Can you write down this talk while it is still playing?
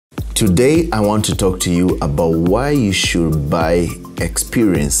Today, I want to talk to you about why you should buy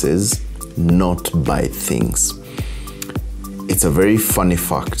experiences, not buy things. It's a very funny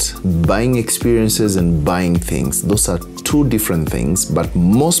fact. Buying experiences and buying things, those are two different things, but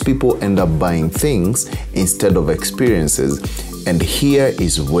most people end up buying things instead of experiences. And here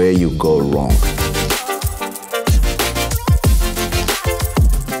is where you go wrong.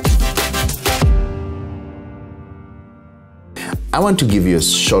 I want to give you a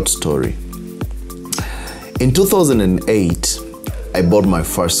short story. In 2008, I bought my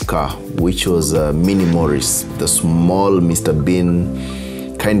first car, which was a Mini Morris, the small Mr.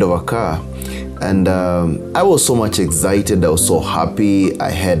 Bean kind of a car. And I was so much excited, I was so happy. I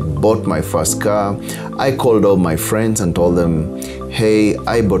had bought my first car. I called all my friends and told them, hey,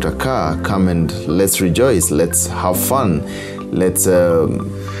 I bought a car, come and let's rejoice, let's have fun, let's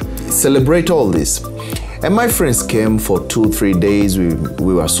celebrate all this. And my friends came for 2-3 days.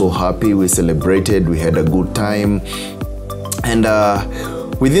 We were so happy, we celebrated, we had a good time. And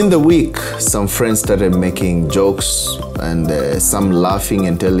within the week, some friends started making jokes and some laughing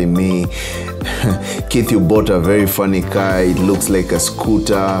and telling me, Keith, you bought a very funny car, it looks like a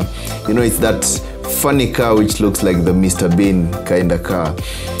scooter. You know, it's that funny car which looks like the Mr. Bean kind of car.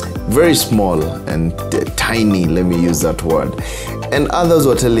 Very small and tiny, let me use that word. And others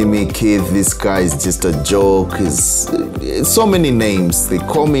were telling me, Keith, this car is just a joke. It's so many names. They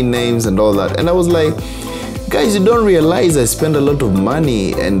call me names and all that. And I was like, guys, you don't realize I spent a lot of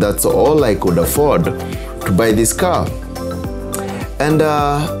money and that's all I could afford to buy this car. And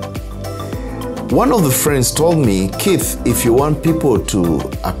one of the friends told me, Keith, if you want people to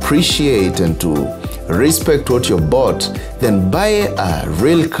appreciate and to respect what you bought, then buy a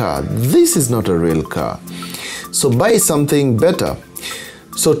real car. This is not a real car. So buy something better.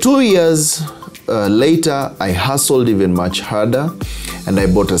 So 2 years later, I hustled even much harder and I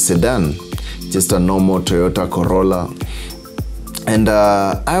bought a sedan, just a normal Toyota Corolla. And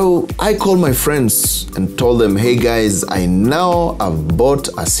I called my friends and told them, hey guys, I now have bought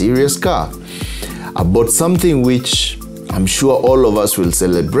a serious car. I bought something which I'm sure all of us will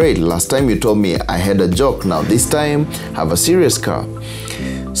celebrate. Last time you told me I had a joke. Now this time I have a serious car.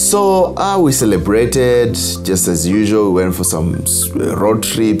 So we celebrated just as usual. We went for some road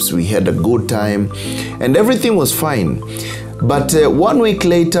trips. We had a good time and everything was fine. But 1 week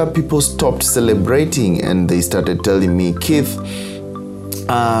later, people stopped celebrating and they started telling me, Keith,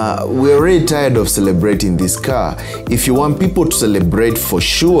 we're already tired of celebrating this car. If you want people to celebrate for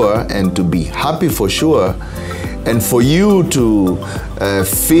sure and to be happy for sure, and for you to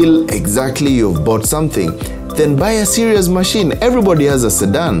feel exactly you've bought something, then buy a serious machine. Everybody has a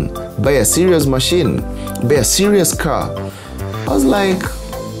sedan. Buy a serious machine. Buy a serious car. I was like,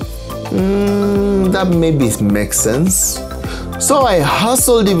 that maybe makes sense. So I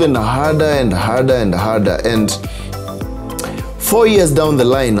hustled even harder and harder and harder. And 4 years down the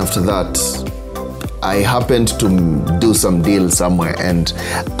line after that, I happened to do some deal somewhere and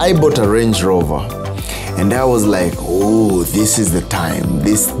I bought a Range Rover. And I was like, oh, this is the time.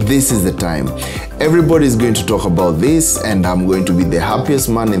 This is the time. Everybody's going to talk about this and I'm going to be the happiest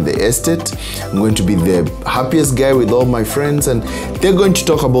man in the estate. I'm going to be the happiest guy with all my friends and they're going to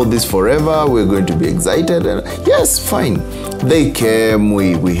talk about this forever. We're going to be excited. And yes, fine. They came,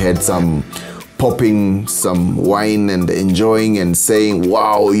 we had some popping some wine and enjoying and saying,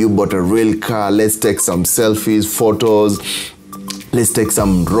 wow, you bought a real car. Let's take some selfies, photos. Let's take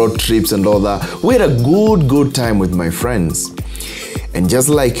some road trips and all that. We had a good time with my friends. And just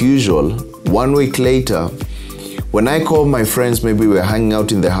like usual, 1 week later, when I called my friends, maybe we were hanging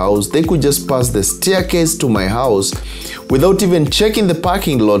out in the house, they could just pass the staircase to my house without even checking the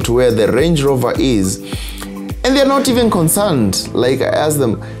parking lot where the Range Rover is. And they're not even concerned. Like I asked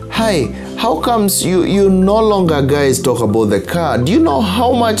them, hi, how comes you no longer guys talk about the car? Do you know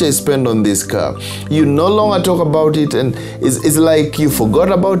how much I spent on this car? You no longer talk about it and it's like you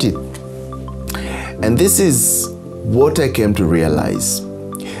forgot about it. And this is what I came to realize.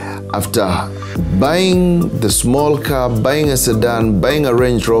 After buying the small car, buying a sedan, buying a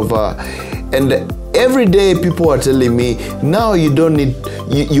Range Rover, and every day people are telling me, now you don't need,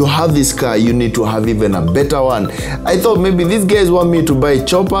 you have this car, you need to have even a better one. I thought maybe these guys want me to buy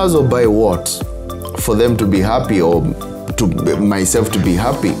choppers or buy what? For them to be happy or to myself to be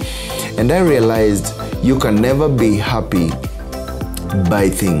happy. And I realized you can never be happy by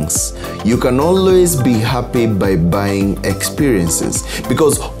things. You can always be happy by buying experiences,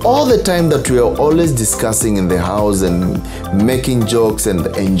 because all the time that we are always discussing in the house and making jokes and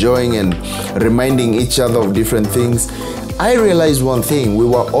enjoying and reminding each other of different things, I realized one thing: we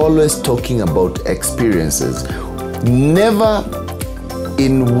were always talking about experiences. Never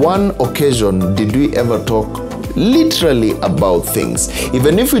in one occasion did we ever talk literally about things.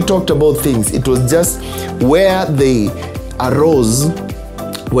 Even if we talked about things, it was just where they arose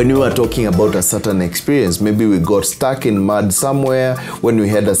when we were talking about a certain experience. Maybe we got stuck in mud somewhere, when we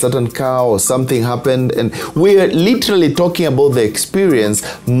had a certain car or something happened, and we're literally talking about the experience,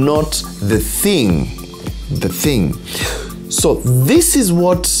 not the thing. The thing. So this is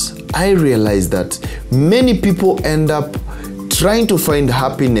what I realized, that many people end up trying to find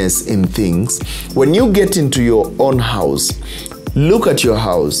happiness in things. When you get into your own house, look at your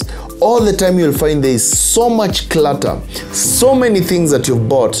house. All the time you'll find there is so much clutter, so many things that you've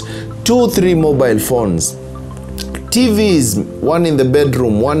bought, 2, 3 mobile phones, TVs, one in the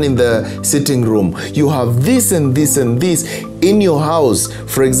bedroom, one in the sitting room. You have this and this and this in your house.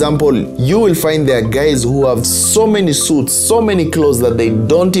 For example, you will find there are guys who have so many suits, so many clothes that they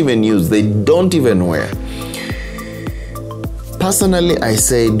don't even use, they don't even wear. Personally, I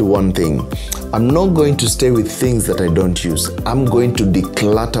said one thing. I'm not going to stay with things that I don't use. I'm going to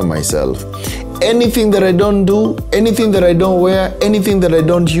declutter myself. Anything that I don't do, anything that I don't wear, anything that I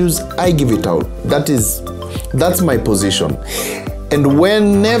don't use, I give it out. That's my position. And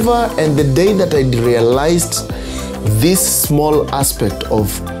whenever, and the day that I realized this small aspect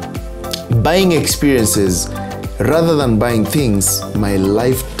of buying experiences rather than buying things, my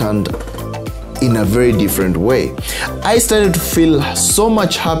life turned in a very different way. I started to feel so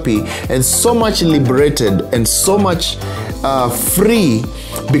much happy and so much liberated and so much free,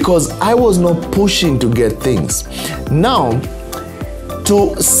 because I was not pushing to get things. Now,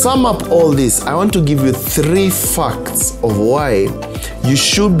 to sum up all this, I want to give you 3 facts of why you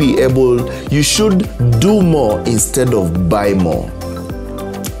should do more instead of buy more.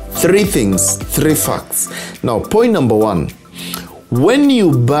 3 things, 3 facts. Now, point number 1. When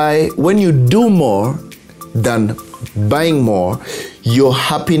you do more than buying more, your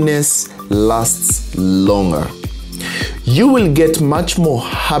happiness lasts longer. You will get much more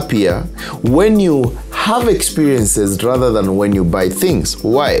happier when you have experiences rather than when you buy things.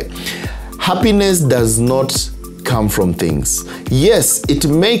 Why? Happiness does not come from things. Yes, it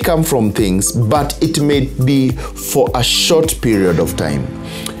may come from things, but it may be for a short period of time.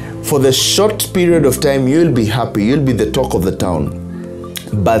 For the short period of time, you'll be happy, you'll be the talk of the town.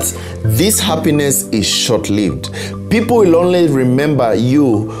 But this happiness is short-lived. People will only remember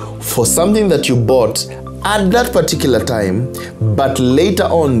you for something that you bought at that particular time, but later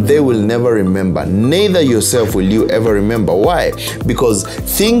on they will never remember. Neither yourself will you ever remember. Why? Because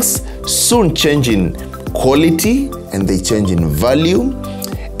things soon change in quality, and they change in value,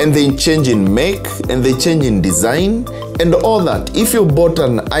 and they change in make, and they change in design, and all that. If you bought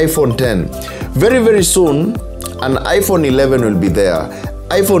an iPhone 10, very, very soon an iPhone 11 will be there,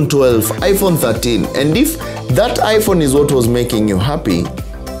 iPhone 12, iPhone 13. And if that iPhone is what was making you happy,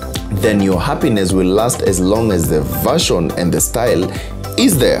 then your happiness will last as long as the version and the style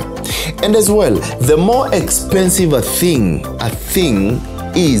is there. And as well, the more expensive a thing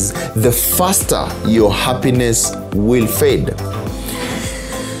is, the faster your happiness will fade.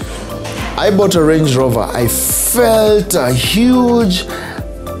 I bought a Range Rover. I felt a huge,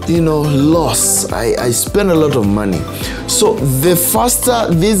 loss. I spent a lot of money. So the faster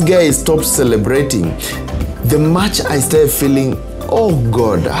this guy stopped celebrating, the much I started feeling, oh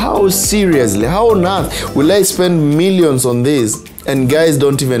God, how seriously, how on earth will I spend millions on this? And guys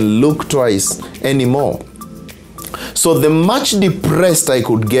don't even look twice anymore. So the much depressed I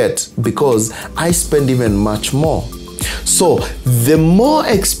could get, because I spend even much more. So the more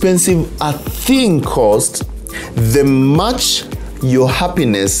expensive a thing costs, the much your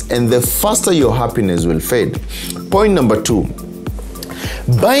happiness and the faster your happiness will fade. Point number 2.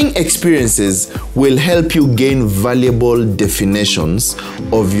 Buying experiences will help you gain valuable definitions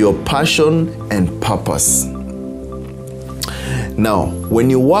of your passion and purpose. Now, when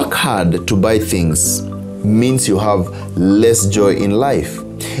you work hard to buy things, means you have less joy in life.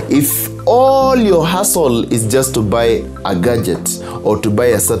 If all your hustle is just to buy a gadget or to buy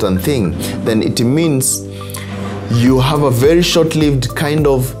a certain thing, then it means you have a very short-lived kind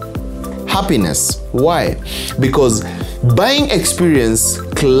of happiness. Why? Because buying experience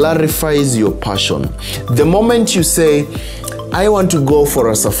clarifies your passion. The moment you say, I want to go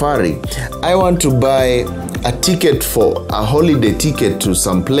for a safari, I want to buy a ticket for a holiday ticket to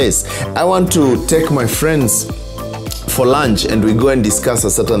some place, I want to take my friends for lunch and we go and discuss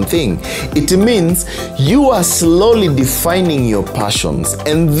a certain thing, it means you are slowly defining your passions.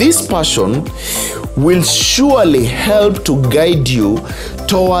 And this passion will surely help to guide you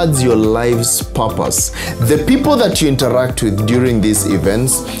towards your life's purpose. The people that you interact with during these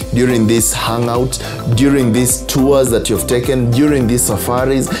events, during these hangouts, during these tours that you've taken, during these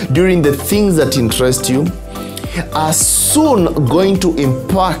safaris, during the things that interest you, are soon going to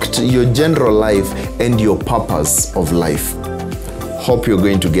impact your general life and your purpose of life. Hope you're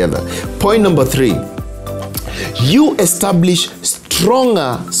going together. Point number 3, you establish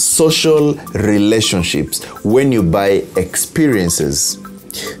stronger social relationships when you buy experiences.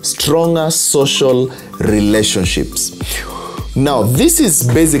 Stronger social relationships. Now, this is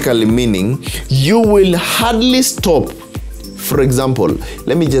basically meaning you will hardly stop. For example,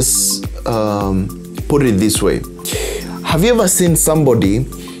 let me just put it this way. Have you ever seen somebody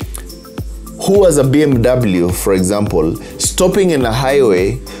who has a BMW, for example, stopping in a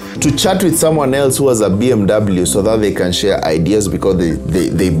highway to chat with someone else who has a BMW so that they can share ideas because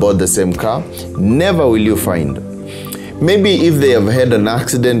they bought the same car? Never will you find. Maybe if they have had an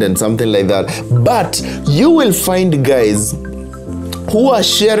accident and something like that. But you will find guys who are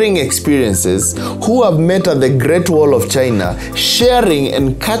sharing experiences, who have met at the Great Wall of China, sharing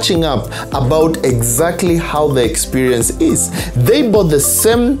and catching up about exactly how the experience is. They bought the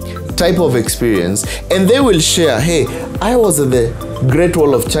same type of experience and they will share, hey, I was at the Great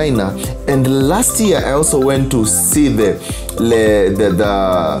Wall of China and last year I also went to see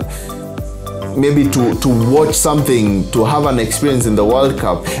maybe to watch something, to have an experience in the World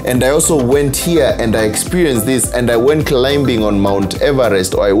Cup, and I also went here and I experienced this, and I went climbing on Mount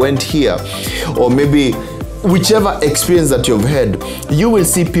Everest, or I went here, or maybe whichever experience that you've had. You will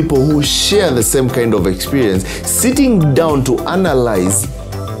see people who share the same kind of experience sitting down to analyze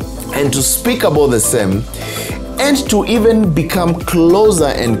and to speak about the same, and to even become closer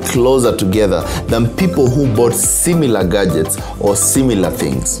and closer together than people who bought similar gadgets or similar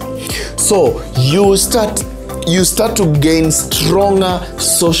things. So you start to gain stronger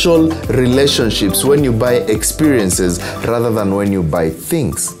social relationships when you buy experiences rather than when you buy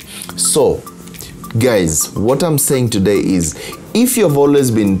things. So guys, what I'm saying today is, if you've always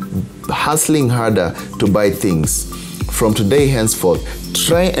been hustling harder to buy things, from today henceforth,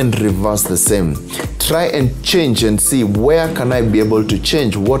 try and reverse the same. Try and change and see, where can I be able to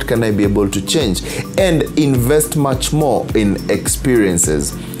change? What can I be able to change? And invest much more in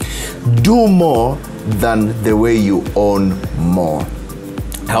experiences. Do more than the way you own more.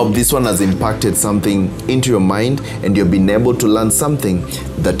 I hope this one has impacted something into your mind and you've been able to learn something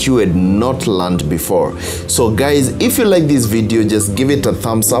that you had not learned before. So guys, if you like this video, just give it a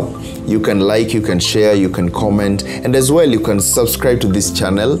thumbs up. You can like, you can share, you can comment, and as well you can subscribe to this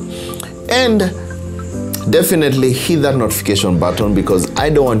channel, and definitely hit that notification button, because I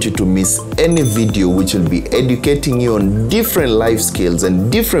don't want you to miss any video which will be educating you on different life skills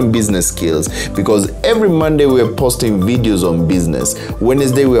and different business skills, because every Monday we are posting videos on business,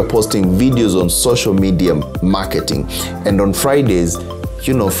 Wednesday we are posting videos on social media marketing, and on Fridays,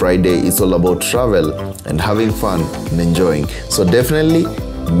 you know, Friday is all about travel and having fun and enjoying. So definitely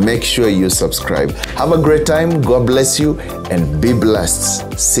make sure you subscribe. Have a great time. God bless you and be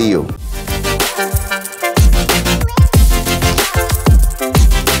blessed. See you.